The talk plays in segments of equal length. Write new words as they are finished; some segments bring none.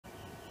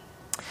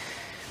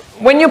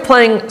When you're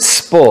playing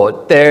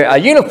sport, there are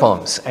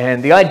uniforms,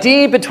 and the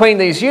idea between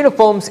these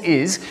uniforms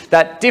is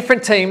that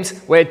different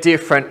teams wear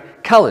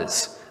different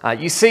colours.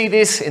 You see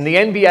this in the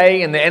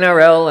NBA and the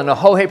NRL and a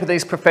whole heap of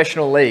these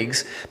professional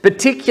leagues.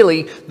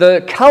 Particularly,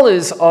 the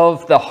colours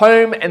of the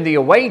home and the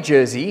away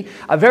jersey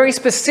are very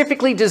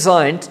specifically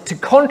designed to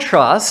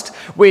contrast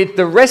with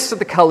the rest of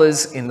the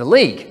colours in the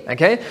league.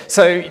 Okay,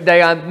 so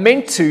they are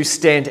meant to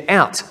stand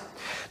out.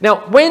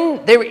 Now,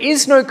 when there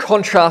is no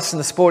contrast in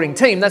the sporting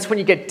team, that's when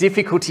you get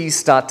difficulties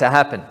start to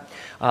happen.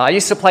 I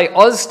used to play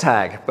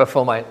OzTag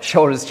before my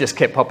shoulders just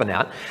kept popping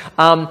out.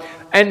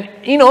 And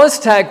in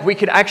OzTag, we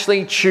could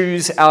actually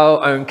choose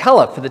our own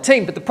colour for the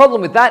team. But the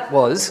problem with that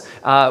was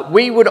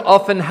we would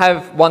often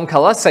have one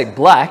colour, say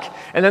black,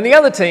 and then the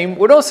other team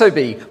would also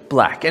be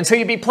black. And so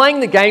you'd be playing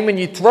the game and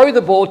you'd throw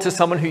the ball to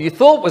someone who you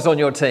thought was on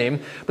your team,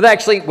 but they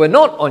actually were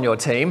not on your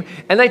team.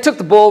 And they took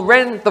the ball,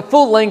 ran the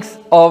full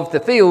length of the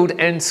field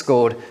and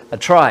scored a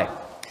try.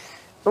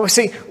 Well,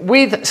 see,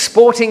 with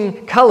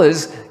sporting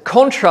colours,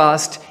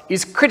 contrast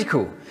is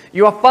critical.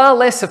 You are far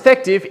less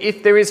effective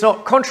if there is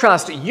not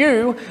contrast.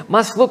 You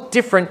must look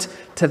different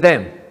to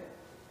them.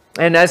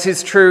 And as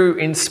is true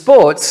in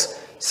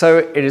sports, so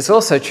it is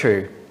also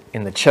true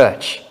in the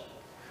church.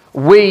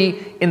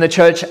 We in the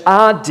church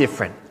are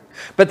different.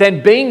 But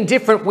then being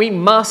different, we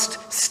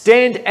must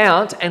stand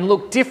out and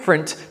look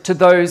different to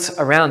those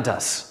around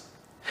us.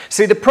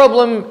 See, the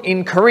problem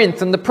in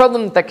Corinth, and the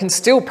problem that can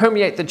still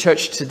permeate the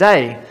church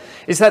today,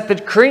 is that the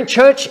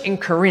church in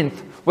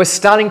Corinth was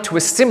starting to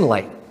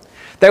assimilate.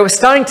 They were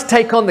starting to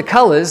take on the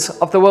colours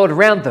of the world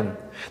around them.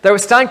 They were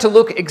starting to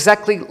look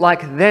exactly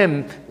like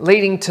them,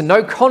 leading to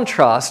no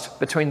contrast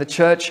between the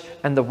church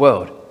and the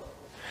world.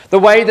 The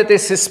way that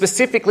this is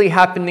specifically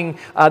happening,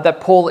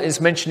 that Paul is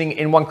mentioning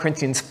in 1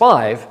 Corinthians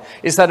 5,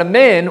 is that a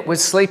man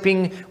was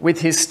sleeping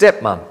with his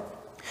stepmom.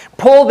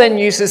 Paul then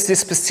uses this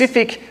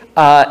specific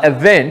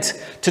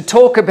event to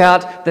talk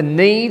about the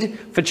need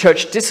for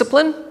church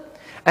discipline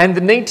and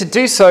the need to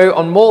do so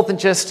on more than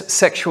just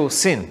sexual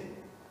sin.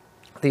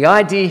 The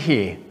idea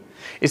here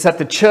is that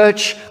the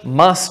church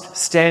must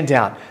stand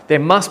out. There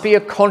must be a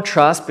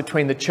contrast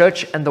between the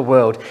church and the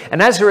world.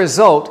 And as a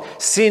result,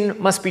 sin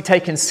must be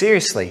taken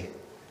seriously.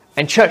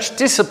 And church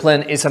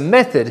discipline is a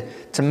method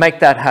to make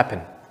that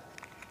happen.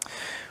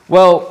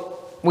 Well,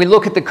 we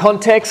look at the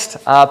context.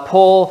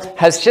 Paul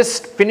has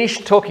just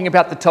finished talking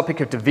about the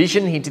topic of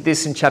division. He did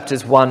this in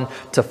chapters 1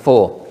 to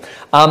 4.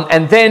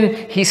 And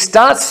then he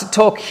starts to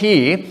talk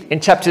here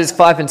in chapters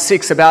 5 and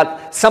 6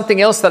 about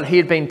something else that he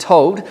had been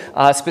told,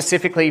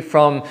 specifically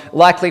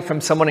likely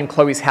from someone in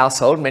Chloe's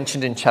household,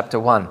 mentioned in chapter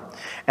 1.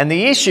 And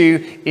the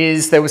issue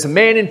is there was a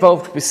man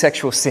involved with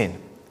sexual sin.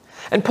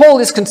 And Paul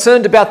is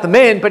concerned about the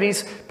man, but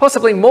he's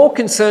possibly more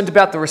concerned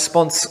about the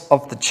response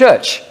of the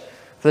church.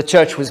 The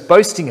church was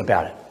boasting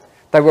about it.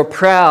 They were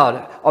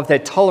proud of their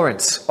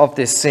tolerance of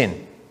this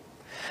sin.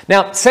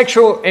 Now,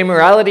 sexual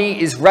immorality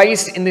is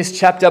raised in this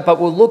chapter, but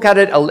we'll look at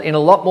it in a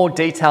lot more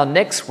detail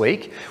next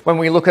week when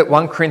we look at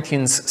 1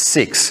 Corinthians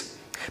 6.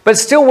 But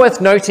it's still worth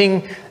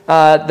noting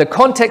the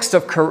context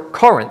of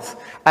Corinth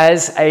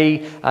as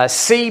a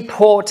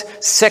seaport,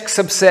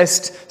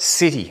 sex-obsessed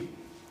city.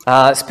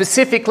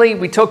 Specifically,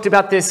 we talked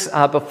about this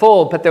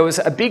before, but there was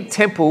a big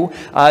temple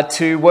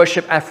to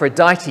worship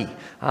Aphrodite,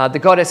 the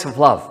goddess of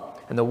love.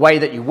 And the way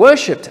that you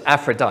worshipped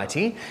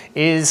Aphrodite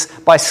is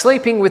by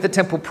sleeping with a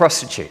temple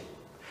prostitute.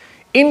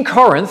 In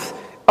Corinth,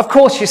 of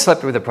course you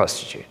slept with a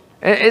prostitute.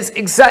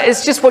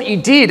 It's just what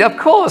you did, of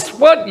course.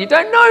 What? You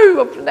don't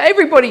know.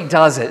 Everybody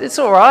does it. It's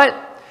all right.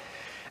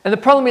 And the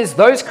problem is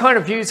those kind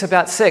of views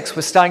about sex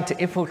were starting to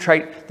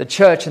infiltrate the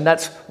church, and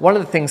that's one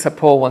of the things that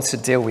Paul wants to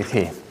deal with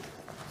here.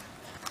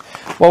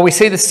 Well, we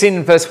see the sin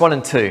in verse 1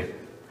 and 2. It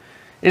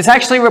is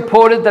actually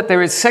reported that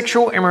there is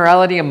sexual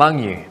immorality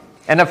among you,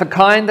 and of a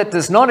kind that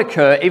does not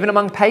occur even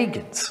among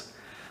pagans.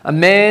 A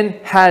man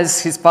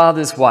has his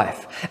father's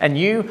wife, and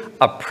you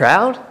are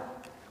proud?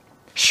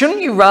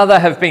 Shouldn't you rather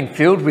have been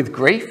filled with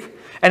grief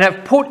and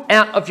have put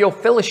out of your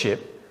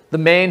fellowship the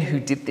man who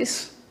did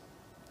this?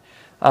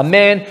 A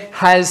man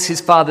has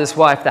his father's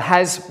wife, the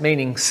has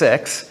meaning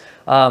sex,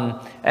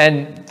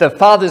 and the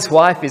father's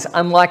wife is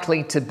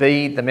unlikely to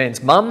be the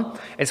man's mum.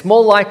 It's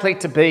more likely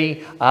to be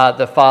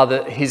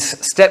his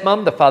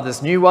stepmom, the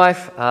father's new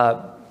wife,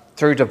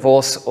 through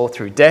divorce or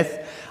through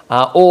death,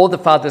 or the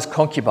father's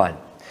concubine.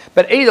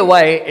 But either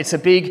way, it's a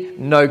big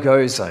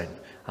no-go zone.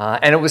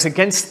 And it was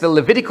against the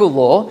Levitical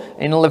law.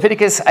 In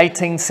Leviticus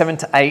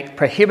 18:7-8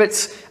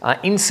 prohibits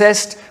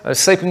incest,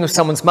 sleeping with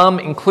someone's mum,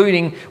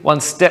 including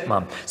one's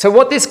stepmom. So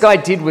what this guy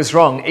did was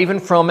wrong, even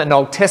from an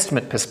Old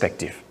Testament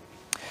perspective.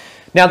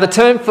 Now, the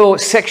term for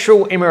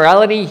sexual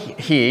immorality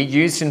here,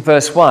 used in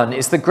verse 1,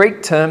 is the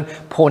Greek term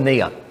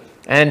porneia.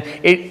 And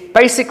it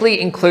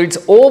basically includes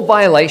all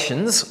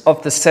violations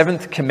of the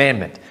seventh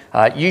commandment.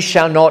 You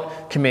shall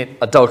not commit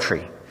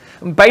adultery.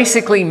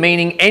 Basically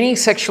meaning any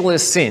sexual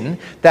sin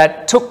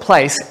that took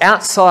place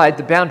outside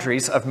the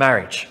boundaries of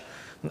marriage.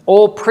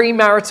 All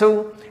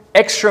premarital,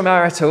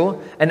 extramarital,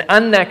 and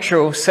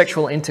unnatural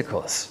sexual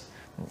intercourse.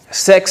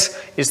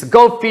 Sex is the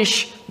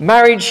goldfish,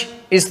 Marriage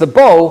is the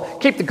bowl.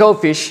 Keep the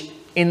goldfish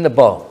in the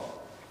bowl.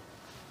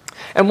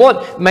 And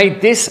what made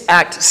this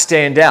act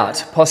stand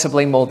out,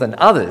 possibly more than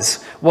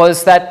others,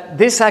 was that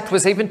this act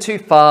was even too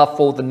far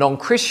for the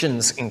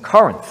non-Christians in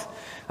Corinth.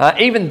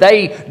 Even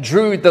they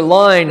drew the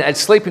line at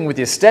sleeping with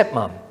your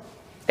stepmom.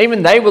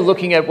 Even they were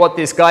looking at what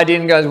this guy did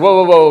and goes,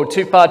 whoa, whoa, whoa,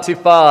 too far, too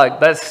far.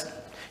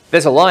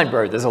 There's a line,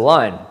 bro, there's a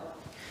line.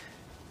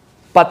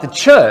 But the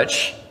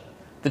church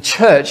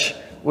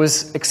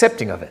was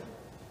accepting of it.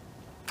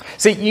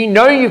 See, you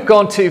know you've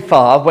gone too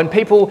far when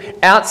people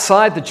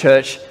outside the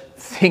church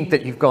think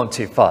that you've gone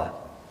too far.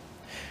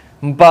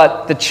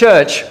 But the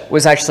church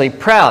was actually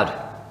proud.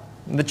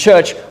 The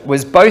church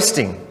was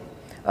boasting.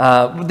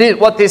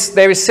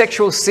 There is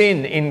sexual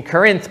sin in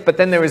Corinth, but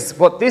then there is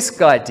what this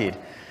guy did.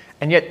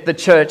 And yet the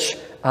church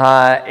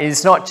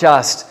is not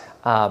just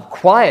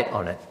quiet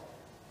on it,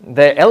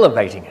 they're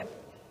elevating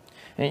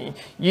it.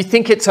 You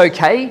think it's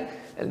okay?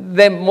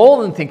 They're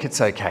more than think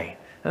it's okay.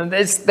 And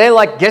they're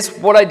like, guess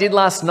what I did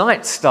last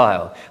night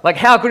style. Like,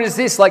 how good is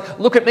this? Like,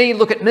 look at me,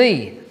 look at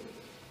me.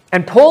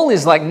 And Paul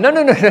is like,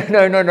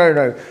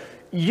 no.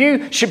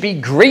 You should be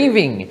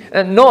grieving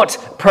and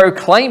not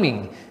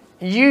proclaiming.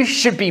 You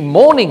should be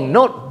mourning,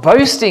 not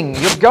boasting.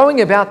 You're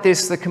going about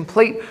this the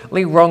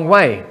completely wrong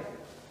way.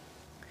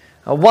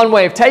 One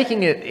way of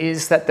taking it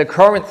is that the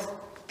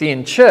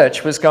Corinthian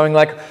church was going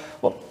like,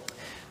 well,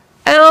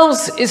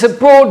 ours is a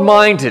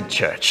broad-minded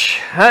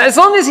church. As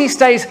long as he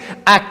stays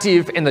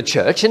active in the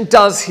church and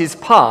does his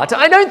part,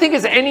 I don't think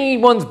it's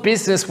anyone's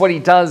business what he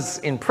does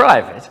in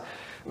private.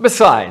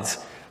 Besides,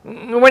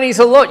 when he's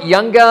a lot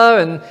younger,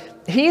 and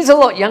he's a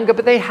lot younger,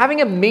 but they're having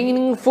a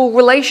meaningful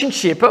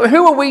relationship. But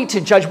who are we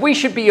to judge? We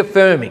should be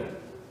affirming.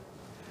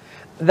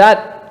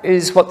 That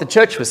is what the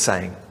church was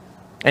saying.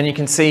 And you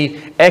can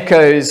see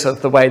echoes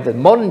of the way the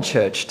modern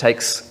church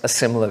takes a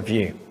similar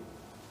view.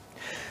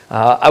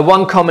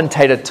 One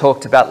commentator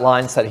talked about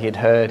lines that he had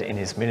heard in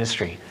his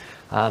ministry.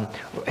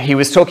 He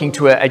was talking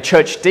to a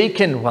church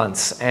deacon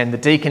once, and the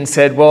deacon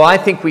said, well, I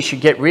think we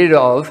should get rid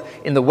of,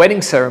 in the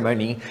wedding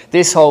ceremony,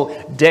 this whole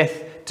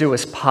death do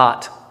us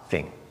part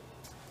thing.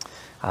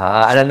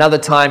 At another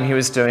time, he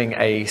was doing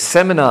a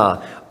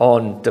seminar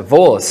on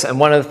divorce, and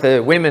one of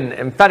the women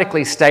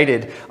emphatically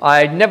stated,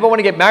 I never want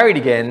to get married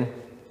again,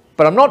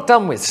 but I'm not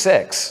done with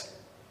sex.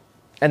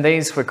 And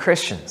these were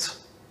Christians.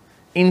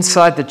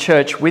 Inside the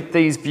church with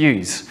these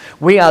views,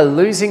 we are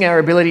losing our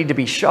ability to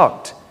be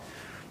shocked.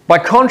 By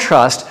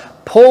contrast,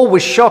 Paul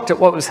was shocked at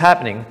what was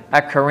happening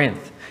at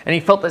Corinth, and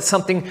he felt that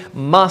something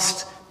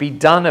must be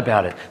done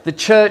about it. The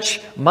church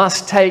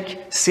must take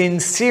sin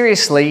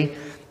seriously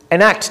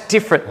and act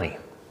differently.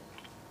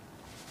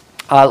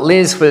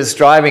 Liz was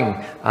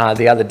driving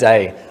the other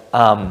day,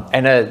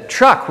 and a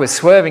truck was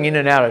swerving in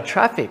and out of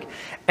traffic,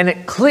 and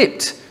it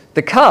clipped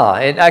the car.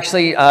 It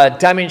actually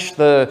damaged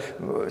the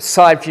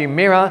side view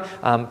mirror,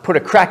 put a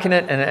crack in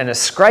it and a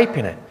scrape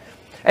in it.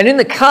 And in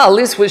the car,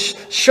 Liz was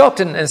shocked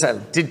and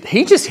said, did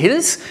he just hit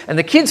us? And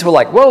the kids were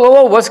like, whoa, whoa,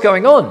 whoa, what's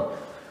going on?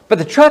 But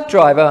the truck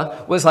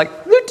driver was like,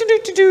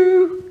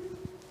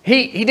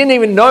 he didn't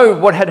even know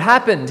what had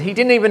happened. He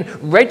didn't even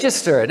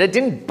register it. It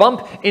didn't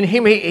bump in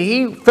him.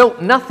 He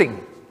felt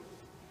nothing.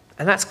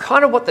 And that's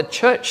kind of what the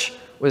church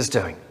was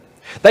doing.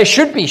 They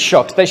should be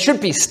shocked. They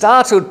should be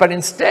startled. But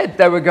instead,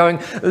 they were going,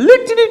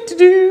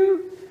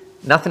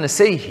 nothing to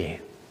see here.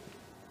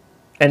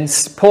 And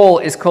Paul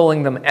is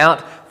calling them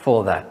out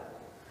for that.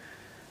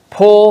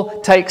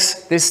 Paul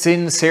takes this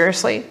sin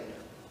seriously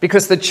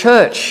because the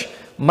church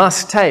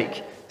must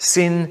take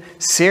sin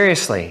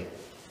seriously.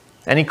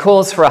 And he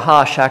calls for a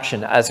harsh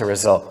action as a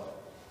result.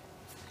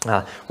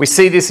 We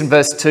see this in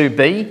verse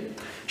 2b.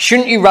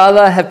 Shouldn't you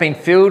rather have been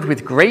filled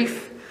with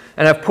grief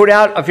and have put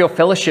out of your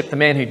fellowship the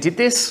man who did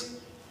this?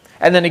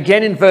 And then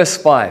again in verse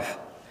 5.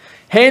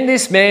 Hand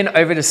this man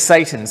over to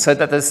Satan so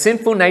that the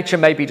sinful nature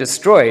may be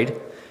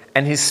destroyed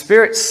and his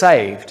spirit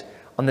saved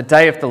on the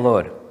day of the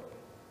Lord.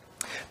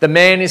 The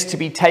man is to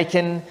be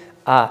taken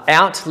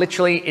out.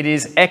 Literally, it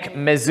is ek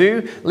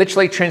mezu,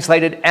 literally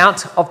translated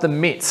out of the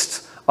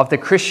midst of the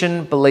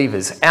Christian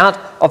believers, out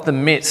of the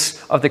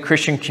midst of the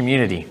Christian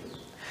community.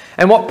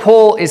 And what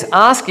Paul is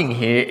asking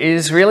here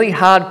is really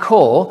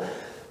hardcore,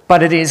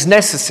 but it is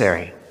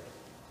necessary.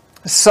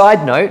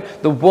 Side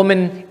note, the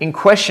woman in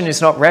question is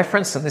not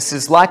referenced, and this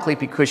is likely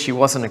because she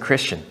wasn't a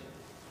Christian.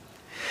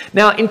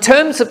 Now, in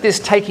terms of this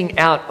taking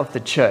out of the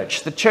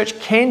church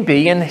can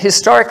be, and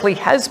historically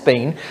has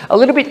been, a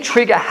little bit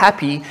trigger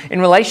happy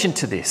in relation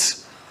to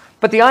this.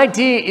 But the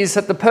idea is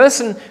that the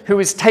person who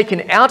is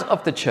taken out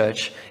of the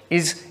church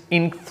is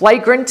in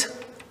flagrant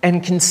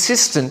and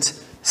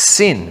consistent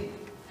sin.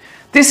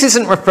 This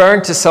isn't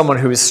referring to someone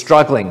who is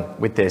struggling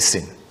with their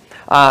sin,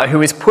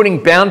 who is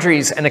putting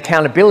boundaries and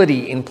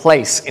accountability in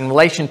place in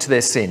relation to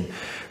their sin,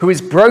 who is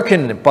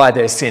broken by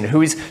their sin,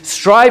 who is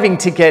striving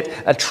to get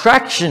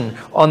attraction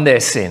on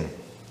their sin.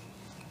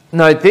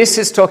 No, this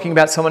is talking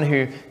about someone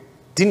who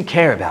didn't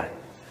care about it,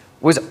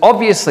 was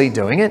obviously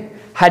doing it,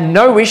 had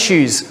no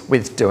issues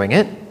with doing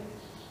it,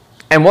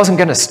 and wasn't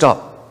going to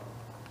stop.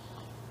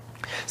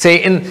 See,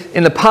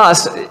 in the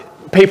past,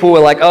 people were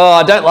like, oh,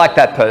 I don't like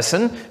that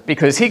person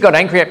because he got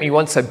angry at me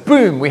once, so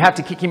boom, we have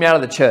to kick him out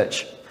of the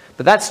church.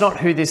 But that's not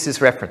who this is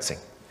referencing.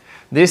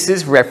 This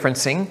is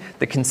referencing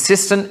the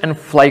consistent and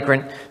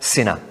flagrant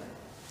sinner.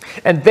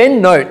 And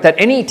then note that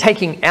any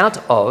taking out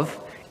of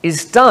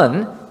is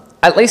done,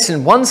 at least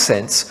in one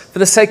sense, for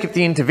the sake of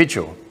the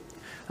individual.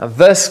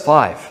 Verse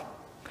 5,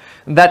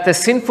 that the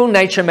sinful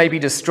nature may be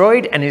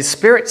destroyed and his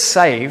spirit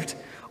saved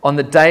on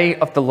the day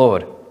of the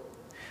Lord.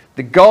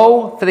 The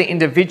goal for the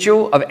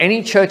individual of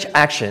any church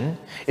action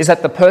is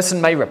that the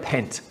person may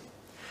repent,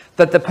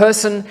 that the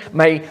person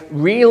may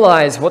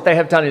realize what they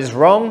have done is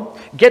wrong,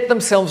 get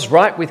themselves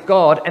right with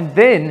God, and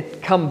then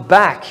come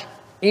back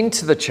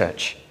into the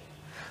church.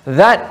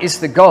 That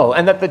is the goal,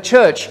 and that the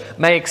church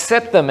may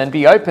accept them and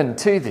be open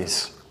to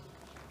this.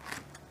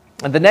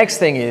 And the next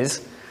thing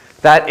is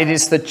that it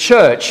is the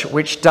church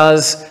which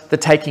does the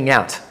taking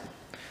out.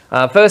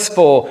 Verse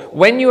 4,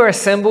 when you are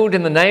assembled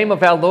in the name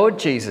of our Lord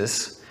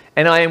Jesus,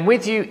 and I am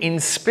with you in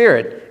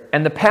spirit,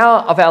 and the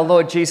power of our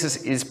Lord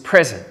Jesus is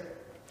present.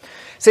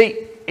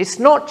 See, it's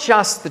not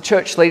just the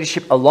church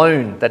leadership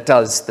alone that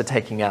does the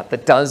taking out,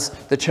 that does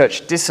the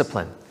church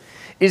discipline.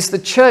 It's the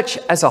church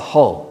as a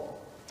whole.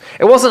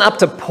 It wasn't up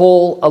to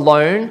Paul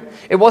alone.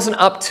 It wasn't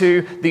up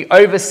to the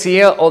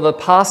overseer or the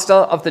pastor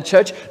of the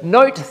church.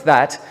 Note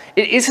that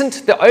it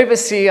isn't the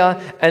overseer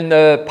and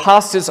the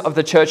pastors of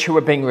the church who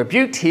are being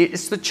rebuked here.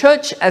 It's the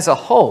church as a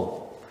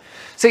whole.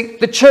 See,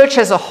 the church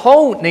as a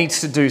whole needs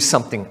to do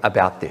something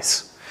about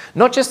this.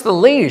 Not just the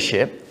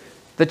leadership,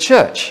 the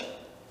church.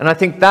 And I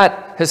think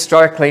that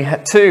historically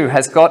too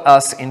has got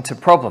us into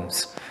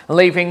problems,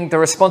 leaving the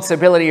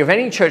responsibility of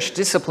any church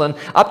discipline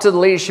up to the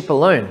leadership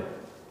alone.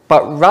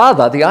 But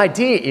rather, the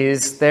idea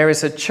is there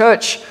is a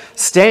church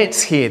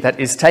stance here that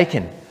is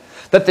taken.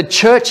 That the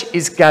church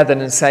is gathered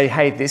and say,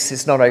 hey, this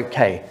is not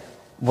okay.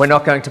 We're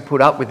not going to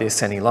put up with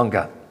this any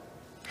longer.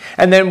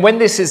 And then when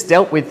this is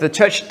dealt with, the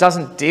church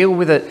doesn't deal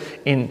with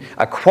it in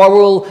a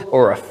quarrel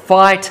or a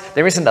fight.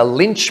 There isn't a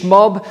lynch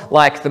mob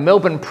like the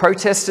Melbourne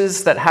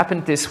protesters that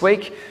happened this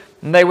week.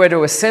 And they were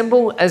to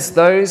assemble as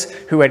those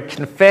who had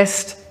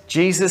confessed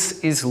Jesus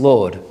is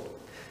Lord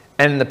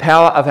and the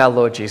power of our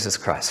Lord Jesus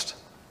Christ.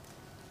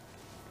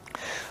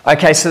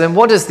 Okay, so then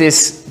what does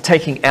this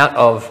taking out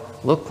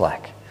of look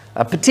like?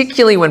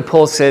 Particularly when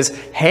Paul says,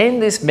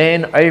 hand this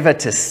man over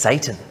to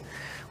Satan.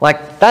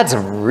 Like, that's a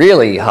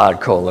really hard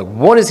call. Like,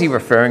 what is he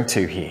referring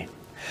to here?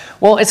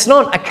 Well, it's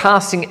not a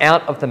casting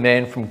out of the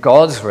man from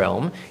God's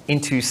realm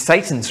into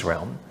Satan's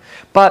realm,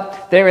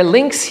 but there are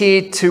links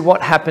here to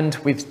what happened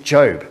with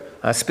Job,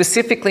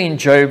 specifically in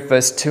Job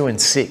verse 2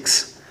 and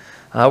 6,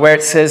 where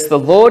it says, the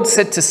Lord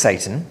said to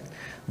Satan,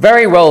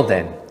 very well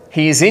then,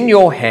 he is in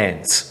your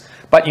hands,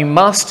 but you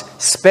must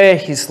spare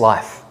his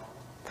life.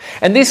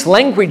 And this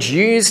language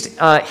used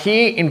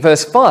here in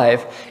verse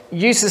 5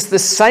 uses the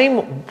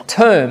same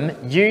term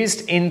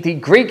used in the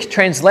Greek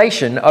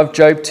translation of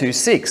Job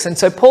 2:6. And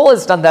so Paul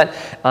has done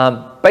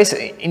that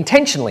basically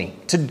intentionally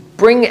to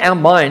bring our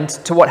mind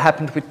to what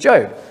happened with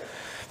Job.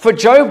 For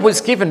Job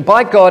was given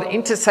by God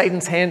into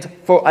Satan's hand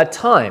for a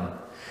time.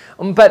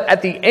 But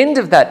at the end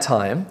of that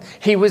time,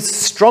 he was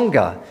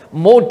stronger,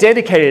 more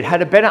dedicated,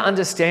 had a better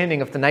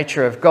understanding of the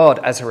nature of God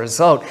as a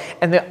result.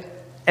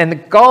 And the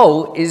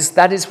goal is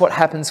that is what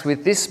happens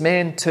with this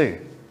man too.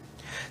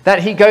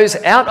 That he goes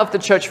out of the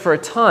church for a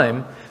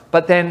time,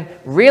 but then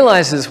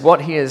realizes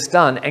what he has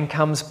done and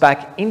comes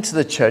back into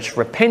the church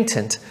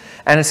repentant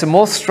and is a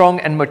more strong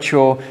and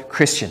mature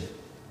Christian.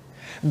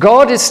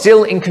 God is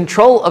still in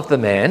control of the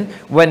man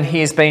when he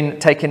has been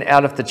taken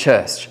out of the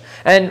church.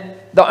 And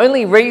the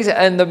only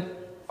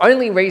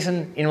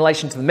reason in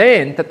relation to the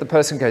man that the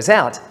person goes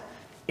out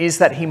is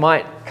that he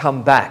might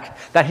come back,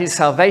 that his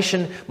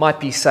salvation might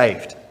be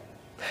saved.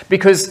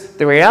 Because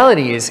the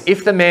reality is,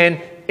 if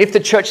the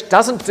church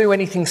doesn't do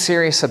anything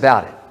serious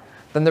about it,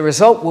 then the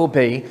result will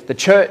be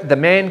the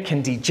man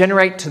can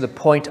degenerate to the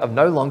point of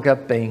no longer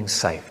being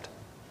saved.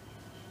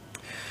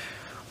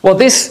 Well,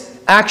 this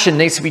action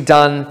needs to be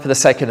done for the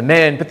sake of the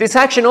man, but this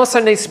action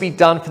also needs to be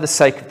done for the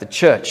sake of the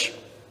church.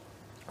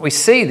 We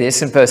see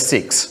this in verse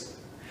 6.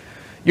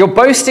 Your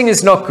boasting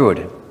is not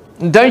good.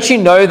 Don't you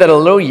know that a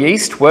little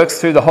yeast works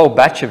through the whole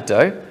batch of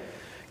dough?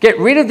 Get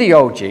rid of the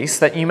old yeast,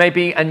 that you may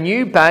be a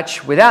new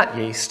batch without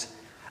yeast,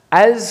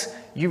 as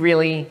you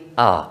really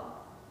are.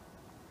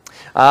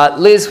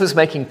 Liz was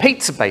making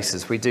pizza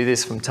bases. We do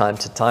this from time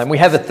to time. We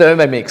have a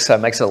Thermomix, so it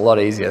makes it a lot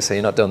easier, so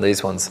you're not doing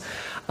these ones.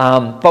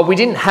 But we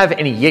didn't have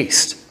any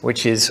yeast,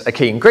 which is a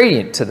key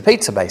ingredient to the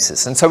pizza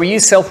bases. And so we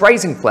used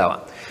self-raising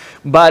flour.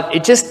 But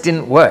it just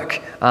didn't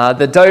work.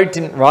 The dough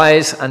didn't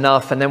rise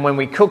enough, and then when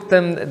we cooked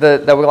them,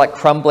 they were like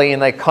crumbly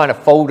and they kind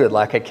of folded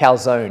like a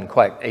calzone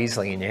quite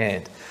easily in your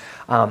hand.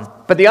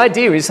 But the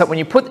idea is that when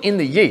you put in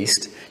the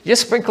yeast, you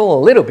just sprinkle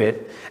a little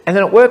bit, and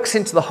then it works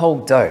into the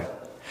whole dough.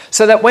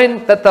 So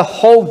that the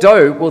whole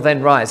dough will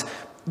then rise.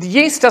 The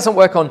yeast doesn't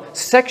work on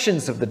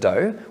sections of the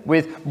dough,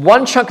 with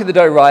one chunk of the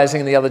dough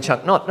rising and the other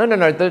chunk not.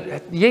 No.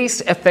 The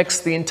yeast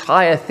affects the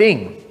entire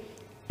thing,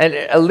 and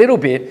a little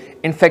bit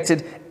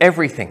infected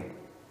everything.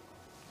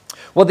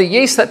 Well, the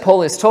yeast that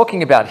Paul is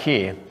talking about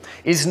here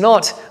is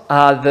not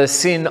the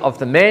sin of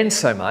the man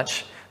so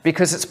much,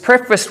 because it's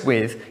prefaced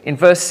with, in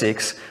verse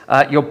 6,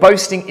 your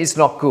boasting is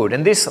not good.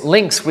 And this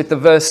links with the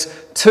verse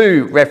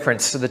 2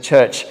 reference to the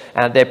church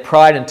and their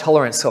pride and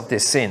tolerance of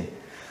this sin.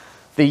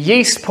 The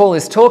yeast Paul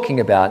is talking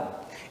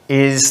about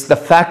is the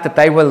fact that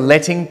they were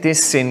letting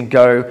this sin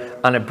go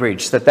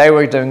unabridged, that they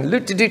were doing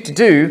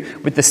do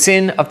with the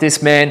sin of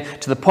this man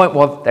to the point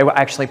where they were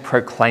actually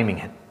proclaiming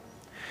it.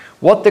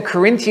 What the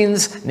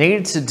Corinthians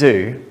needed to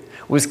do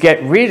was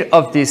get rid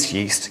of this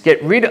yeast,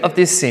 get rid of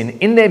this sin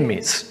in their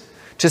midst,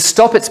 to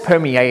stop its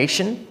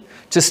permeation,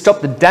 to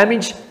stop the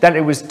damage that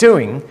it was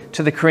doing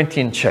to the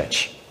Corinthian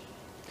church.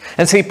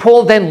 And see,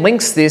 Paul then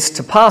links this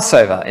to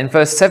Passover in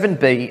verse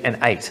 7b and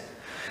 8.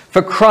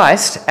 For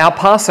Christ, our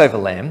Passover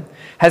lamb,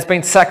 has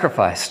been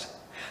sacrificed.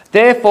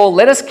 Therefore,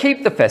 let us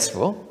keep the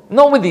festival,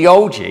 not with the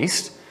old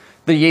yeast,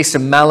 the yeast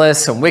of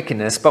malice and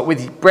wickedness, but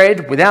with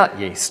bread without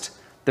yeast,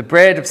 the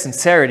bread of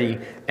sincerity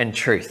and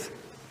truth.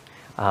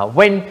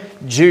 When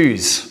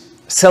Jews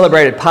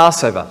celebrated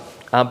Passover,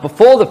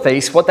 before the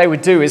feast, what they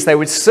would do is they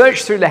would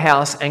search through the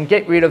house and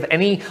get rid of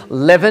any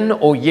leaven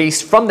or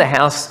yeast from the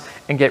house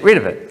and get rid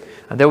of it.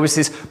 And there was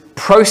this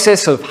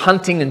process of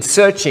hunting and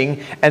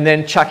searching and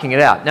then chucking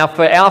it out. Now,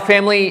 for our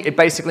family, it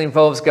basically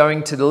involves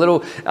going to the little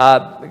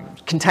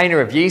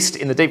container of yeast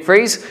in the deep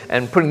freeze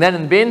and putting that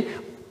in the bin.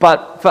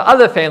 But for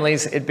other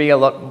families, it'd be a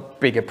lot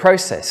bigger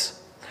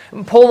process.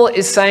 And Paul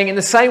is saying, in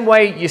the same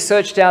way you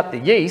searched out the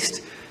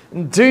yeast,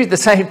 do the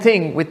same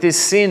thing with this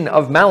sin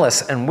of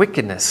malice and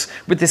wickedness,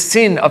 with this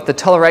sin of the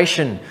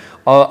toleration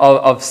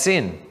of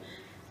sin.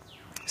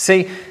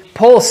 See,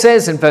 Paul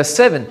says in verse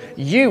 7,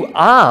 you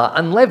are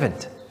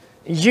unleavened.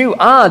 You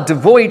are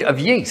devoid of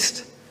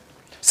yeast.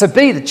 So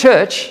be the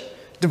church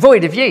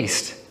devoid of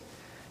yeast.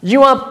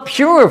 You are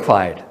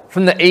purified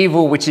from the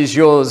evil which is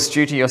yours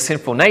due to your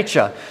sinful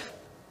nature.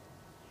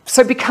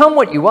 So become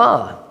what you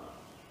are.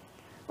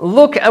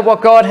 Look at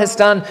what God has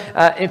done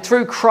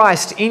through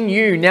Christ in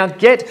you. Now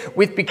get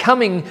with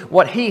becoming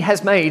what he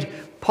has made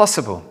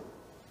possible.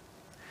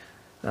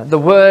 The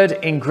word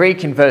in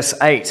Greek in verse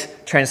 8,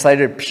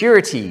 translated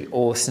purity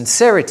or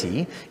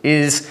sincerity,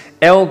 is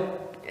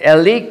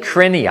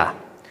eilikrenia.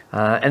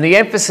 And the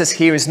emphasis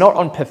here is not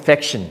on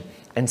perfection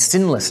and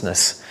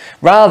sinlessness.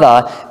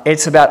 Rather,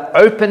 it's about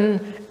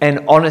open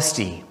and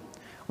honesty,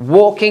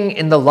 walking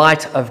in the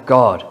light of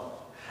God,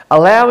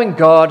 allowing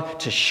God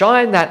to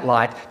shine that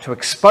light to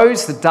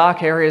expose the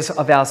dark areas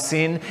of our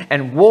sin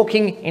and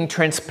walking in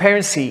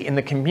transparency in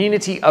the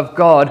community of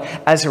God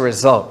as a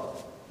result.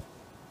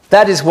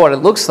 That is what it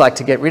looks like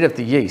to get rid of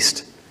the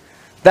yeast.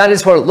 That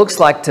is what it looks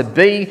like to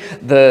be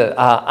the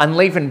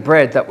unleavened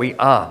bread that we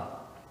are.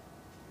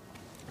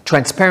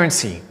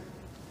 Transparency,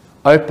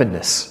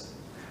 openness,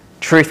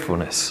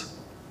 truthfulness.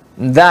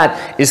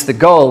 That is the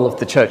goal of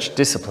the church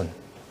discipline.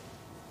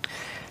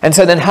 And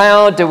so then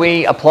how do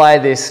we apply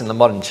this in the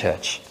modern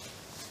church?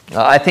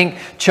 I think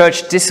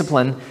church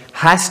discipline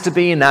has to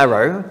be an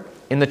arrow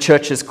in the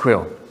church's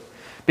quill,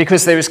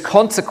 because there is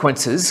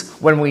consequences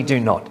when we do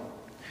not.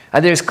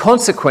 And there's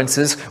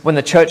consequences when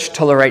the church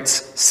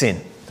tolerates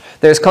sin.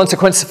 There's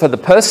consequences for the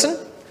person,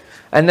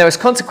 and there's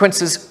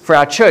consequences for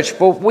our church.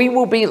 Well, we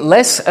will be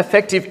less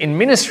effective in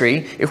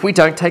ministry if we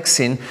don't take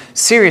sin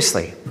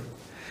seriously.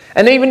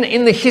 And even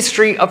in the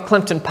history of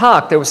Clempton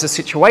Park, there was a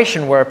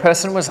situation where a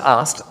person was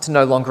asked to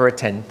no longer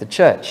attend the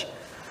church.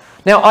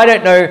 Now, I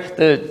don't know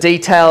the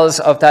details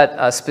of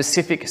that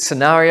specific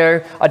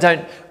scenario. I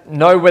don't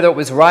know whether it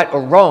was right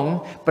or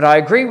wrong, but I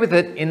agree with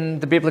it in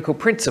the biblical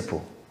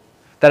principle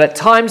that at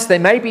times there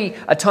may be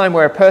a time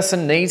where a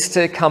person needs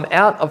to come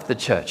out of the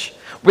church,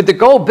 with the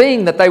goal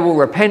being that they will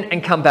repent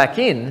and come back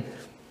in,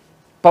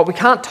 but we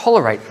can't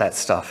tolerate that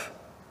stuff.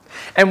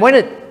 And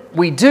when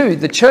we do,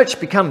 the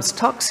church becomes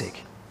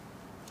toxic,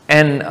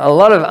 and a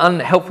lot of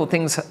unhelpful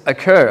things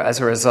occur as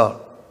a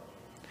result.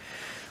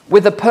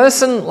 With a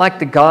person like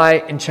the guy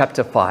in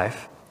chapter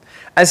 5,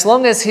 as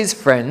long as his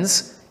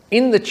friends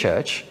in the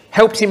church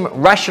helped him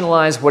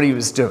rationalize what he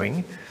was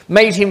doing,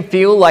 made him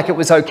feel like it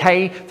was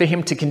okay for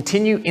him to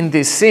continue in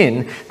this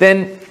sin,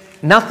 then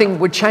nothing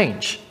would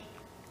change.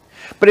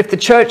 But if the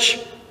church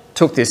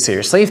took this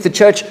seriously, if the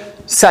church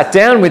sat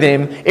down with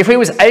him, if he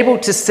was able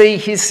to see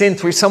his sin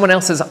through someone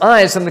else's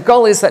eyes, then the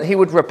goal is that he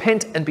would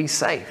repent and be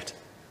saved.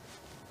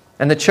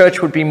 And the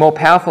church would be more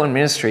powerful in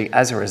ministry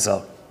as a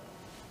result.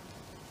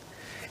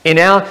 In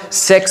our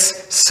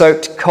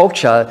sex-soaked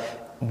culture,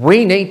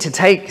 we need to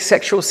take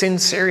sexual sin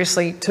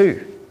seriously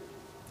too,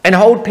 and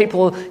hold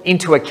people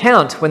into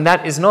account when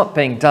that is not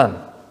being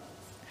done.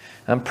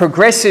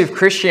 Progressive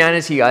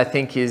Christianity, I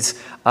think,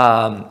 is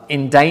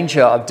in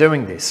danger of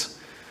doing this,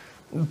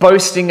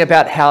 boasting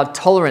about how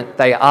tolerant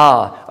they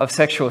are of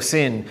sexual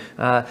sin,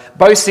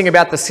 boasting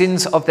about the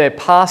sins of their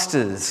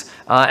pastors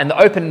and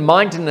the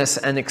open-mindedness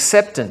and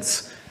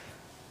acceptance,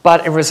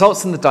 but it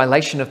results in the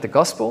dilation of the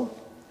gospel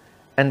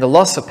and the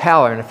loss of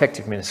power and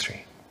effective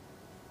ministry.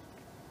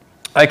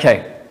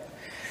 Okay,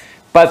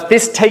 but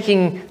this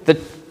taking the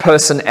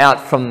person out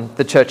from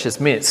the church's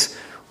midst,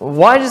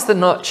 why does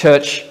the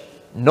church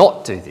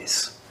not do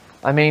this?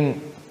 I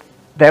mean,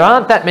 there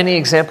aren't that many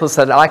examples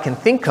that I can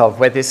think of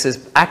where this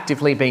has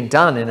actively been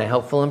done in a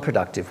helpful and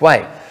productive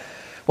way.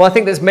 Well, I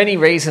think there's many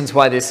reasons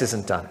why this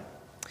isn't done.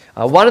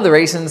 One of the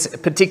reasons,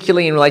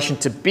 particularly in relation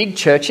to big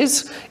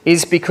churches,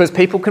 is because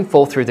people can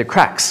fall through the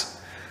cracks.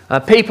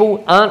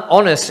 People aren't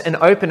honest and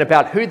open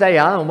about who they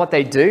are and what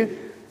they do,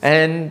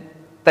 and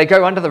they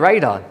go under the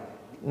radar.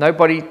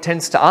 Nobody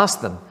tends to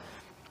ask them.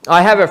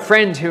 I have a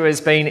friend who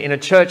has been in a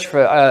church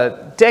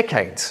for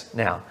decades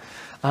now,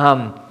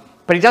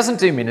 but he doesn't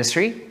do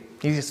ministry.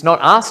 He's not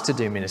asked to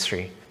do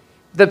ministry.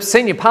 The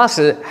senior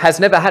pastor has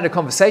never had a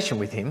conversation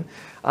with him.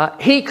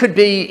 He could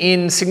be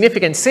in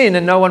significant sin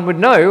and no one would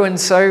know, and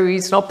so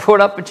he's not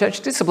brought up for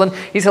church discipline.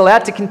 He's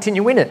allowed to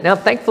continue in it. Now,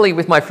 thankfully,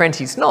 with my friend,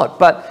 he's not,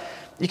 but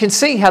you can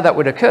see how that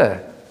would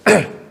occur.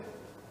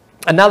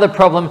 Another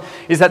problem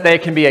is that there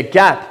can be a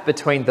gap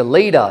between the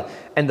leader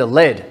and the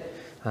led.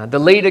 The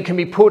leader can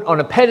be put on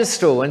a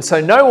pedestal, and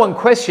so no one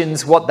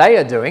questions what they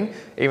are doing,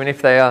 even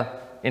if they are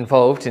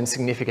involved in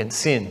significant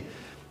sin,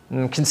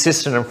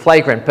 consistent and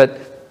flagrant, but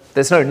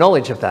there's no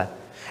knowledge of that.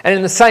 And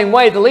in the same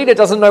way, the leader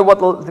doesn't know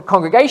what the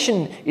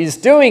congregation is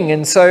doing,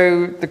 and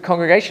so the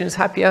congregation is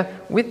happier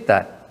with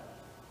that.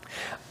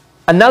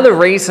 Another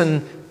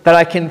reason that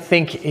I can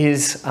think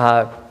is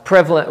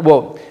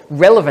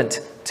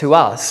relevant to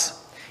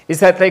us is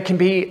that there can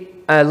be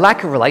a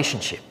lack of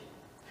relationship.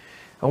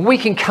 And we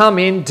can come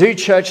in, do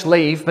church,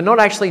 leave, but not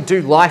actually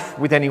do life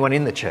with anyone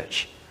in the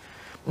church.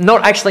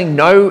 Not actually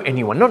know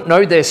anyone, not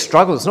know their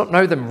struggles, not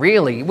know them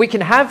really. We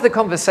can have the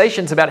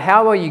conversations about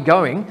how are you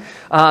going,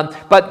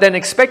 but then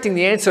expecting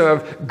the answer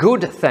of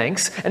good,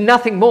 thanks, and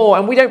nothing more.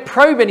 And we don't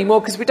probe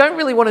anymore because we don't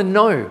really want to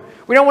know.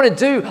 We don't want to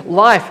do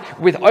life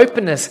with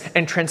openness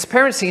and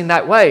transparency in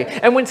that way.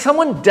 And when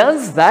someone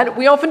does that,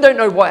 we often don't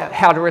know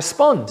how to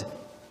respond.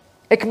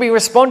 It can be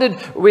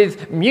responded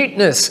with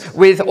muteness,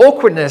 with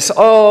awkwardness.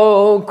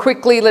 Oh,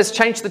 quickly, let's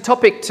change the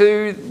topic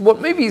to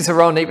what movies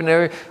are on, even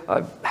though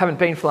I haven't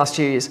been for the last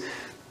 2 years.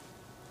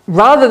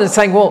 Rather than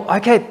saying, well,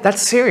 okay,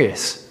 that's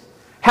serious.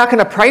 How can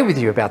I pray with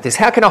you about this?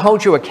 How can I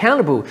hold you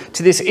accountable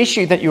to this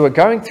issue that you are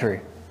going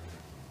through?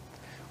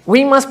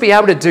 We must be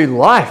able to do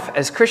life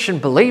as Christian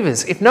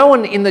believers. If no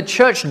one in the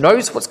church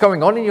knows what's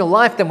going on in your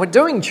life, then we're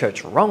doing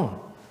church wrong.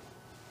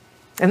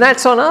 And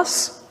that's on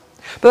us.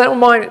 But that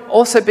might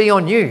also be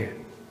on you.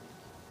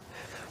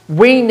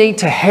 We need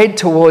to head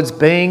towards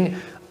being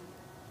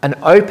an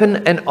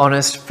open and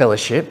honest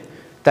fellowship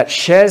that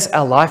shares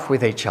our life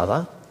with each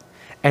other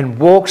and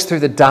walks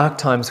through the dark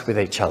times with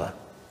each other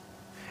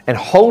and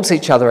holds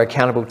each other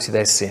accountable to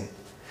their sin.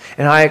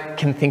 And I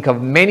can think of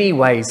many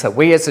ways that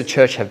we as a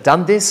church have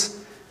done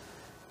this,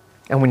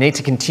 and we need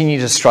to continue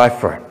to strive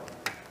for it.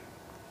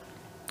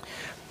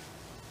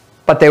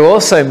 But there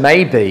also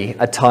may be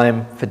a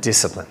time for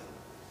discipline.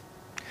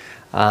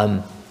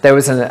 There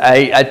was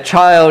a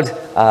child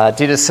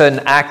did a certain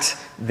act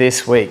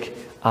this week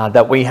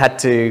that we had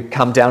to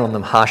come down on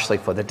them harshly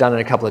for. They've done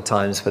it a couple of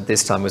times, but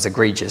this time was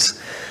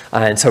egregious.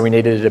 And so we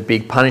needed a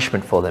big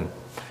punishment for them.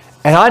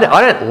 And I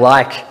don't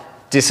like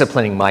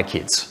disciplining my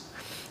kids.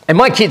 And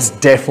my kids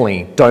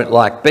definitely don't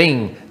like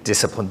being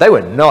disciplined. They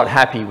were not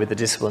happy with the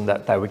discipline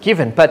that they were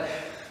given. But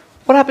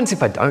what happens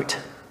if I don't?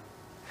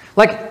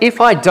 Like, if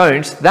I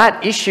don't,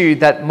 that issue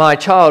that my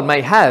child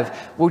may have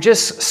will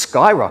just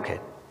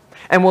skyrocket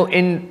and will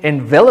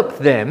envelop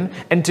them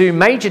and do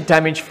major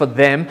damage for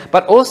them,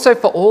 but also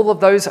for all of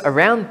those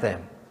around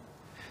them.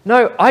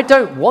 No, I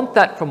don't want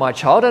that for my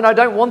child, and I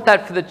don't want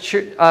that for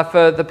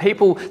the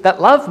people that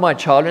love my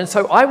child, and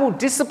so I will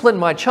discipline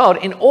my child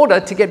in order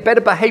to get better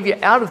behaviour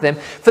out of them,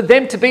 for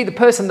them to be the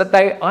person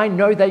that I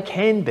know they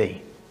can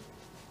be.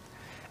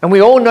 And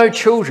we all know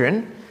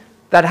children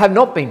that have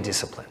not been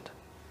disciplined.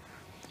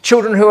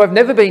 Children who have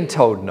never been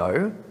told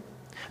no,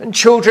 and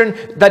children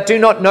that do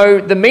not know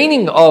the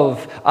meaning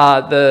of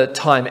the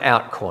time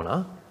out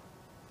corner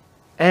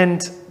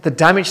and the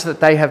damage that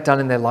they have done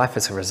in their life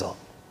as a result.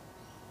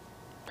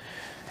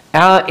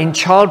 In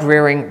child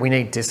rearing, we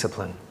need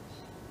discipline.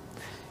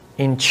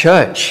 In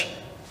church,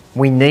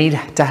 we need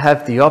to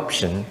have the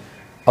option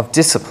of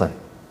discipline.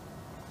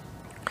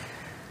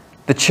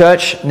 The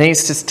church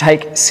needs to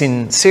take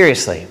sin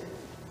seriously.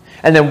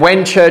 And then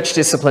when church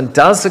discipline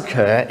does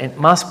occur, it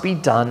must be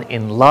done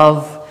in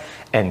love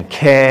and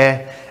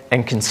care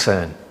and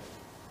concern.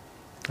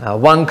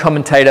 One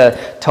commentator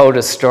told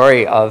a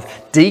story of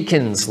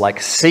deacons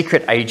like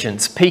secret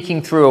agents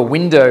peeking through a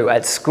window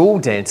at school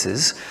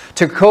dances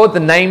to record the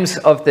names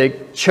of the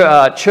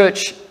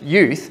church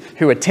youth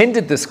who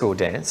attended the school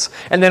dance.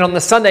 And then on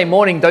the Sunday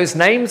morning, those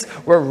names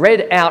were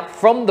read out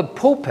from the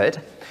pulpit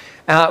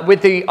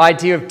with the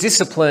idea of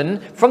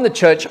discipline from the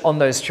church on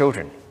those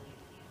children.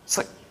 It's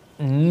like,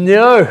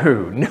 no,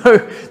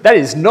 that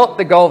is not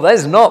the goal. That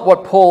is not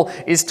what Paul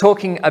is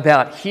talking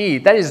about here.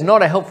 That is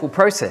not a helpful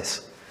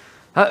process.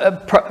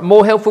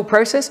 More helpful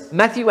process?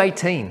 Matthew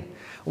 18.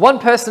 One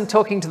person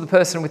talking to the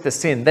person with the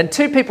sin, then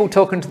two people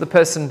talking to the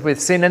person with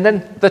sin, and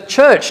then the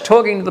church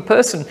talking to the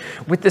person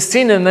with the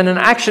sin, and then an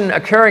action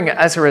occurring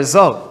as a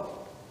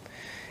result.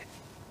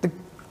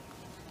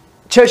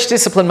 Church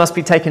discipline must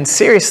be taken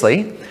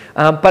seriously,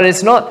 but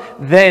it's not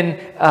then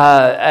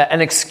an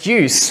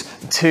excuse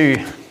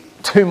to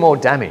do more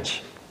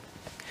damage.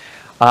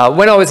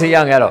 When I was a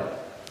young adult,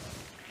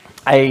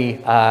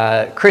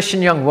 a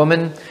Christian young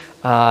woman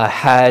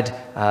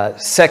had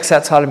sex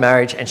outside of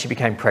marriage, and she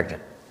became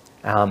pregnant.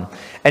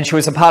 And she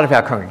was a part of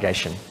our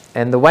congregation.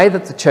 And the way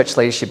that the church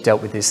leadership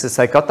dealt with this is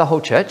they got the whole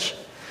church,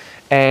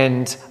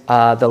 and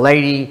the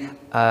lady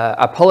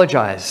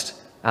apologised,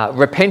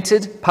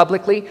 repented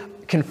publicly,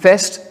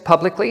 confessed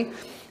publicly,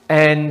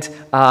 and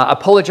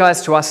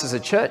apologised to us as a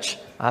church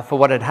for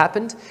what had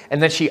happened.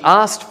 And then she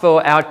asked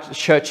for our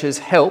church's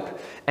help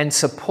and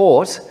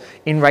support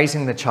in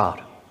raising the child.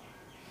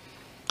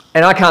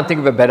 And I can't think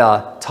of a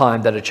better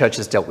time that a church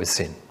has dealt with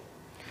sin.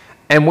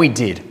 And we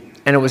did.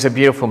 And it was a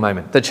beautiful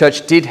moment. The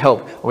church did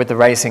help with the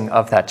raising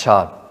of that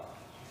child.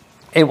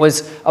 It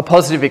was a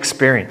positive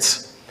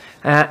experience.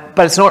 But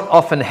it's not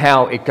often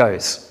how it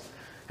goes.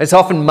 It's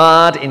often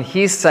marred in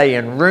hearsay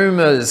and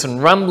rumours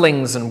and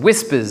rumblings and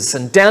whispers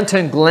and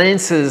downturned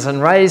glances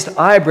and raised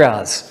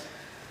eyebrows.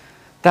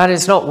 That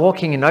is not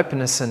walking in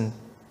openness and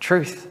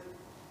truth,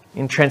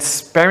 in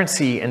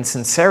transparency and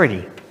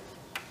sincerity.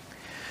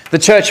 The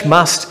church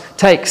must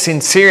take sin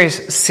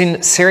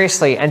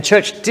seriously, and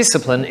church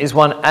discipline is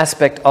one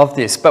aspect of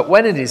this. But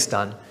when it is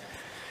done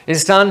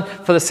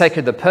for the sake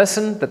of the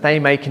person, that they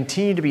may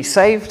continue to be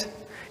saved.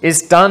 It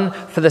is done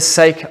for the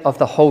sake of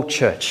the whole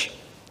church,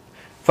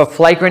 for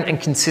flagrant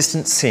and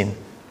consistent sin,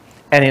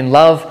 and in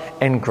love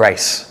and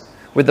grace,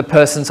 with the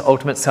person's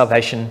ultimate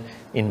salvation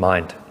in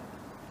mind.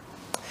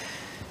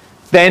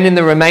 Then in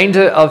the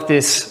remainder of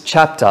this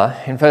chapter,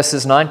 in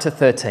verses 9 to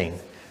 13,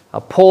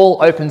 Paul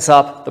opens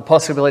up the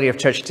possibility of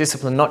church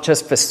discipline not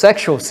just for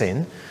sexual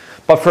sin,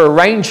 but for a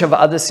range of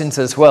other sins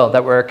as well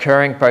that were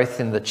occurring both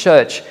in the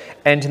church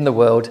and in the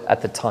world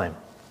at the time.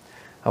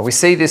 We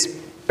see this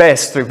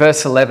best through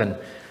verse 11.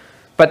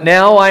 But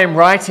now I am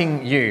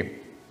writing you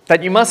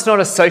that you must not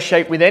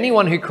associate with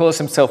anyone who calls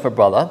himself a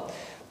brother,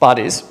 but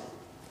is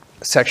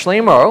sexually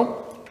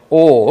immoral,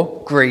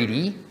 or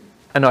greedy,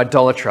 an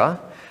idolater,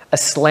 a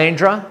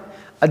slanderer,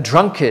 a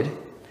drunkard,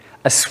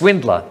 a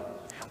swindler.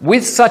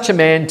 With such a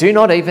man, do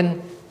not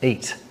even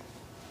eat.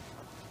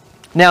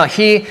 Now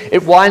here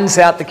it widens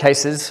out the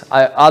cases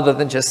other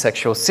than just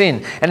sexual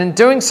sin. And in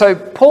doing so,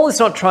 Paul is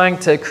not trying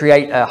to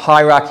create a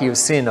hierarchy of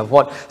sin, of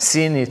what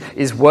sin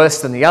is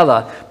worse than the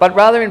other, but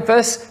rather in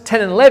verse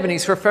 10 and 11,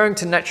 he's referring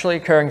to naturally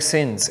occurring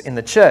sins in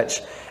the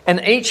church.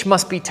 And each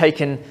must be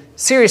taken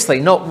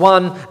seriously, not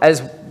one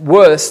as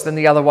worse than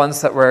the other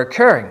ones that were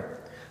occurring.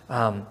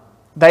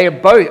 They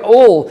are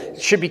all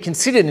should be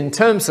considered in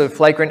terms of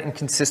flagrant and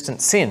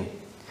consistent sin.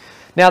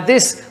 Now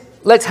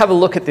let's have a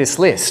look at this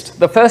list.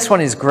 The first one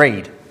is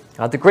greed.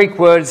 The Greek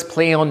word is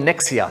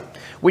pleonexia,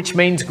 which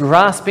means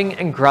grasping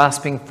and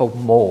grasping for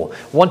more,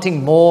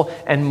 wanting more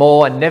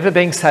and never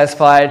being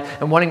satisfied,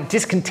 and wanting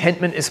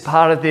discontentment is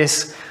part of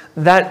this.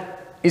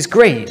 That is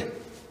greed.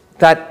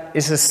 That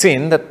is a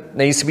sin that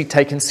needs to be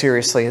taken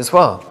seriously as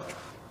well.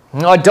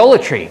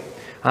 Idolatry.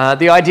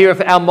 The idea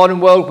of our modern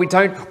world, we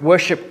don't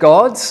worship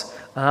gods,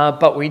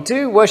 but we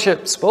do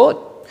worship sport.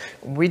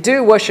 We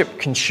do worship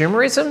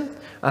consumerism.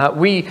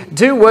 We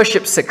do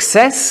worship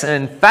success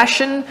and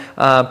fashion,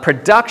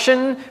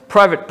 production,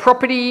 private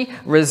property,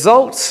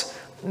 results.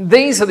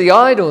 These are the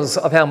idols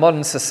of our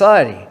modern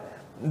society.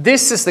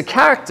 This is the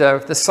character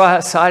of the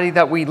society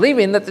that we live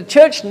in that the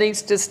church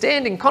needs to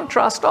stand in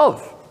contrast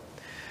of.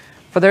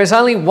 For there is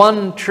only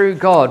one true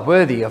God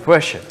worthy of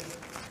worship.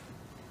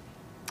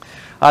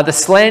 The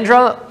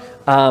slanderer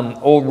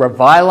or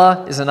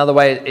reviler is another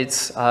way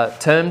it's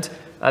termed.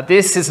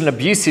 This is an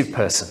abusive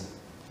person.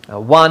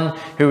 One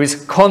who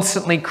is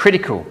constantly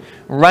critical,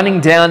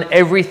 running down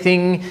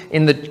everything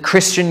in the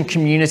Christian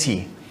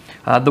community.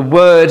 The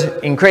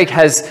word in Greek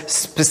has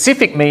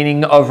specific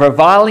meaning of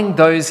reviling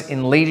those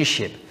in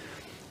leadership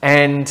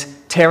and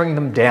tearing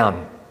them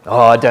down. Oh,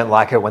 I don't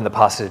like it when the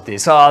pastor did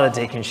this. Oh, the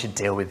deacon should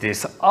deal with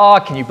this. Oh,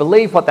 can you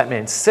believe what that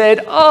man said?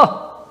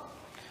 Oh,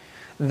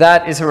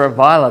 that is a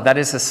reviler. That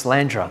is a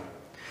slanderer.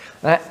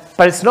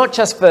 But it's not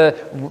just for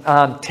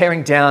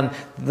tearing down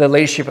the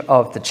leadership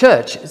of the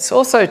church. It's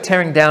also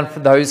tearing down for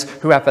those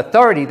who have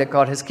authority that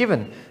God has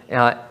given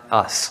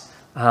us.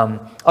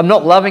 I'm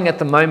not loving at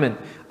the moment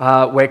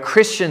where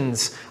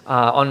Christians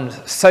on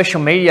social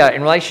media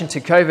in relation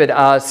to COVID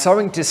are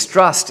sowing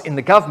distrust in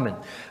the government,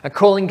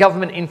 calling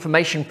government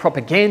information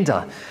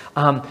propaganda.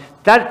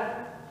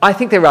 I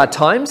think there are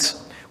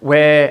times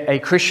where a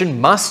Christian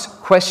must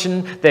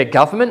question their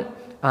government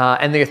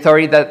and the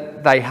authority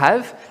that they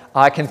have.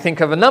 I can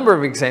think of a number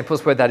of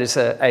examples where that is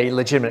a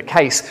legitimate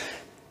case.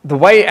 The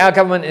way our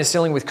government is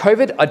dealing with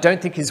COVID, I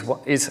don't think is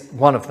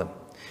one of them.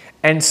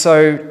 And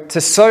so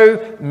to sow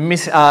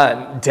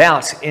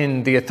doubt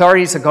in the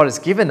authorities that God has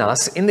given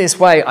us in this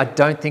way, I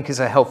don't think is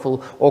a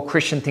helpful or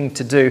Christian thing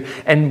to do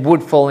and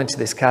would fall into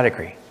this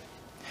category.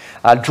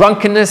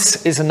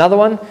 Drunkenness is another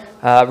one.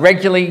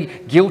 Regularly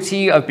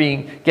guilty of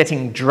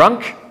getting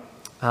drunk.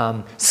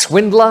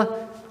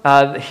 Swindler.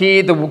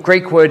 here the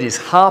Greek word is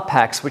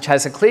harpax, which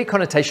has a clear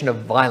connotation of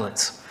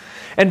violence.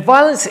 And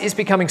violence is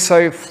becoming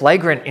so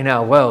flagrant in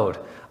our world.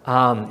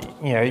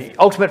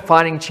 Ultimate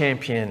Fighting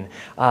Champion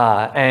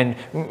and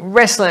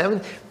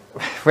wrestling.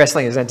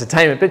 Wrestling is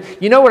entertainment,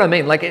 but you know what I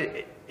mean.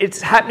 Like it's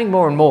happening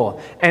more and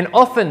more. And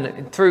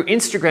often through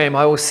Instagram,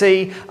 I will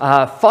see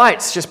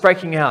fights just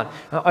breaking out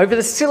over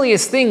the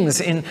silliest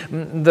things in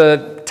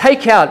the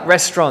takeout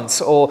restaurants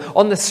or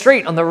on the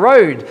street, on the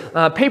road.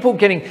 People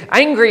getting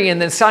angry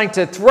and then starting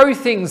to throw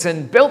things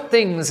and belt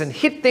things and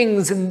hit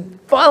things. And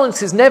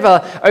violence is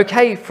never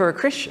okay for a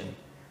Christian.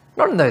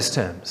 Not in those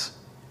terms.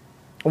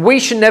 We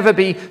should never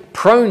be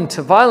prone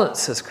to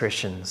violence as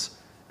Christians.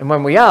 And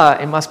when we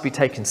are, it must be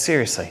taken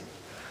seriously.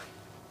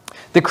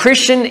 The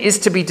Christian is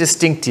to be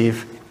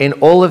distinctive in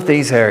all of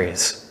these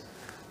areas: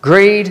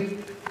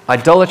 greed,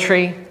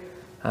 idolatry,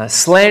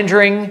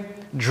 slandering,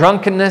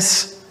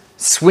 drunkenness,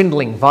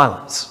 swindling,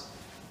 violence.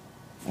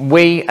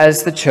 We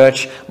as the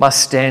church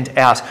must stand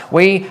out.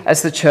 We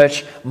as the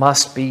church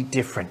must be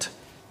different.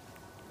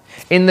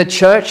 In the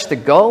church, the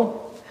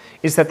goal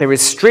is that there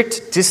is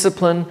strict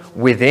discipline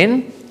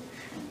within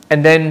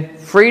and then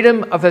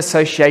freedom of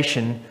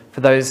association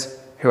for those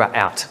who are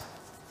out.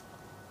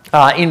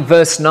 In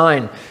verse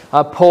 9,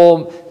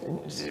 Paul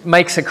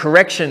makes a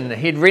correction.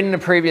 He'd written a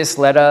previous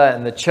letter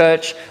and the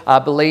church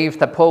believed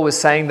that Paul was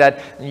saying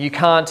that you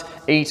can't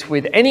eat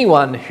with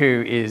anyone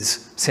who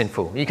is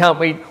sinful. You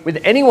can't eat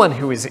with anyone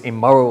who is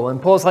immoral.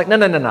 And Paul's like,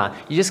 no.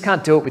 You just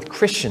can't do it with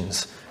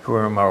Christians who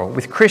are immoral,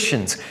 with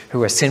Christians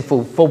who are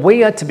sinful. For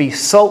we are to be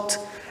salt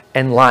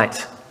and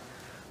light.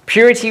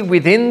 Purity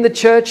within the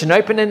church and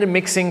open-ended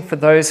mixing for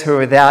those who are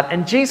without.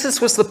 And Jesus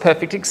was the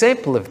perfect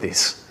example of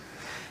this.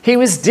 He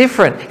was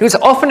different. He was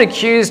often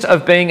accused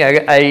of being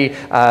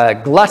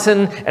a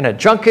glutton and a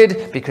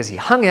drunkard because he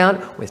hung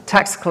out with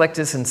tax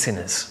collectors and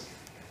sinners.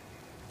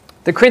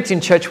 The Corinthian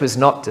church was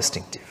not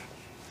distinctive.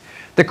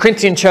 The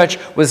Corinthian church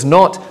was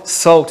not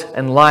salt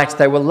and light.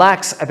 They were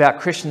lax about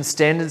Christian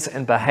standards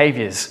and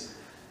behaviours.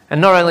 And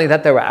not only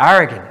that, they were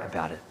arrogant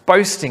about it,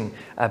 boasting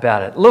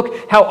about it.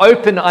 Look how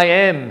open I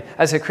am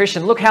as a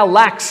Christian. Look how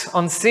lax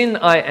on sin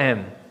I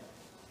am.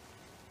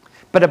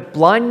 But a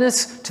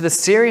blindness to the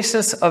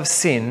seriousness of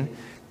sin,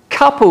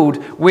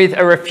 coupled with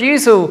a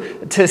refusal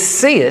to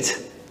see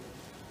it,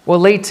 will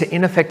lead to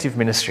ineffective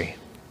ministry,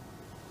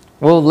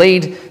 will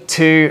lead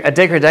to a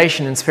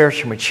degradation in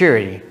spiritual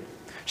maturity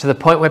to the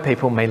point where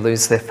people may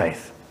lose their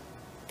faith.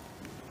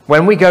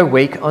 When we go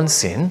weak on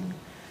sin,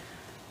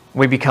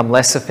 we become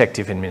less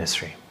effective in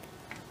ministry.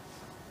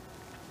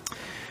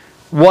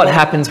 What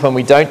happens when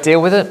we don't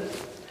deal with it?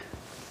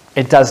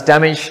 It does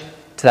damage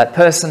to that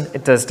person,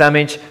 it does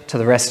damage to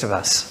the rest of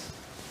us.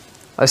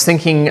 I was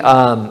thinking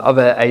of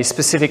a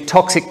specific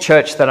toxic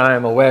church that I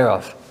am aware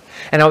of,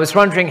 and I was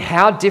wondering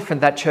how different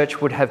that church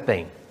would have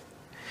been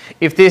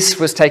if this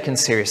was taken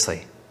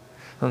seriously.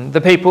 The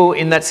people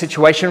in that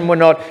situation were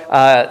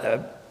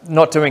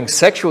not doing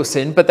sexual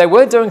sin, but they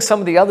were doing some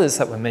of the others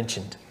that were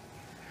mentioned.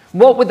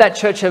 What would that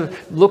church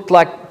have looked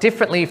like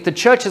differently if the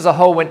church as a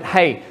whole went,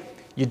 hey,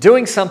 you're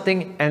doing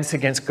something and it's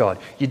against God.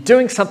 You're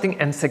doing something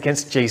and it's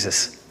against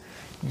Jesus.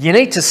 You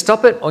need to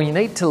stop it or you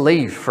need to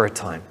leave for a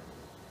time.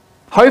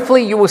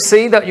 Hopefully you will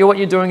see that what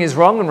you're doing is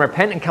wrong and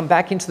repent and come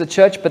back into the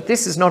church, but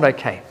this is not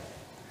okay.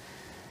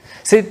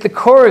 See, the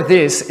core of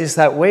this is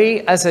that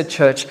we as a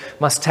church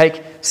must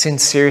take sin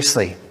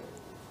seriously.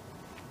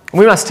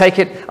 We must take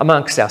it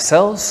amongst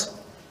ourselves.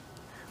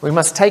 We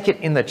must take it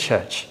in the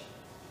church.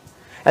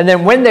 And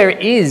then when there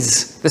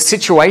is the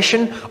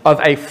situation of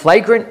a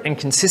flagrant and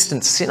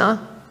consistent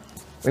sinner,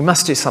 we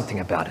must do something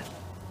about it.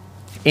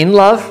 In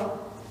love,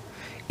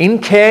 in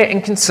care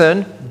and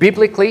concern,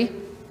 biblically,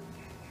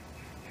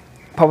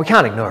 but we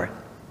can't ignore it.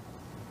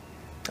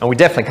 And we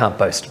definitely can't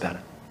boast about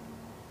it.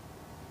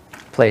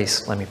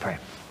 Please, let me pray.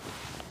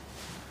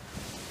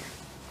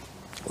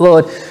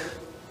 Lord,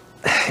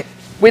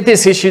 with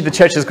this issue, the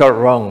church has got it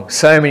wrong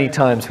so many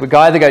times. We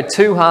either go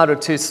too hard or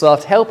too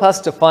soft. Help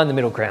us to find the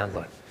middle ground,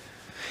 Lord.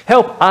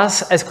 Help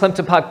us as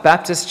Clempton Park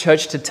Baptist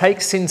Church to take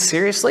sin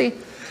seriously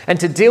and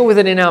to deal with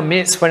it in our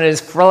midst when it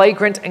is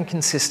flagrant and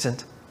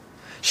consistent.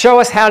 Show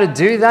us how to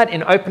do that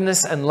in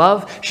openness and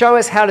love. Show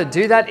us how to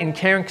do that in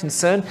care and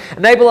concern.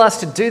 Enable us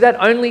to do that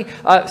only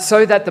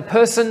so that the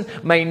person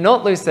may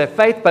not lose their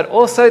faith, but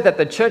also that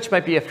the church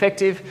may be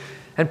effective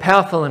and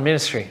powerful in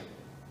ministry.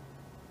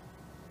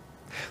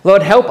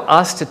 Lord, help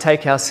us to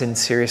take our sin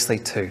seriously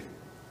too,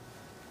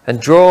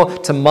 and draw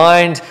to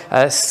mind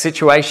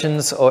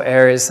situations or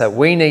areas that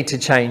we need to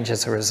change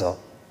as a result.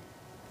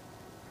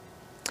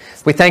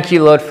 We thank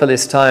you, Lord, for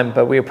this time,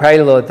 but we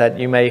pray, Lord, that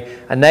you may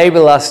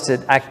enable us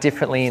to act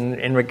differently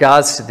in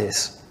regards to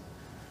this,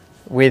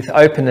 with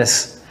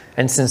openness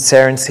and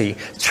sincerity,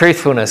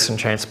 truthfulness and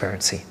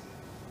transparency.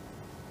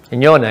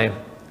 In your name,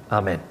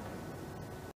 amen.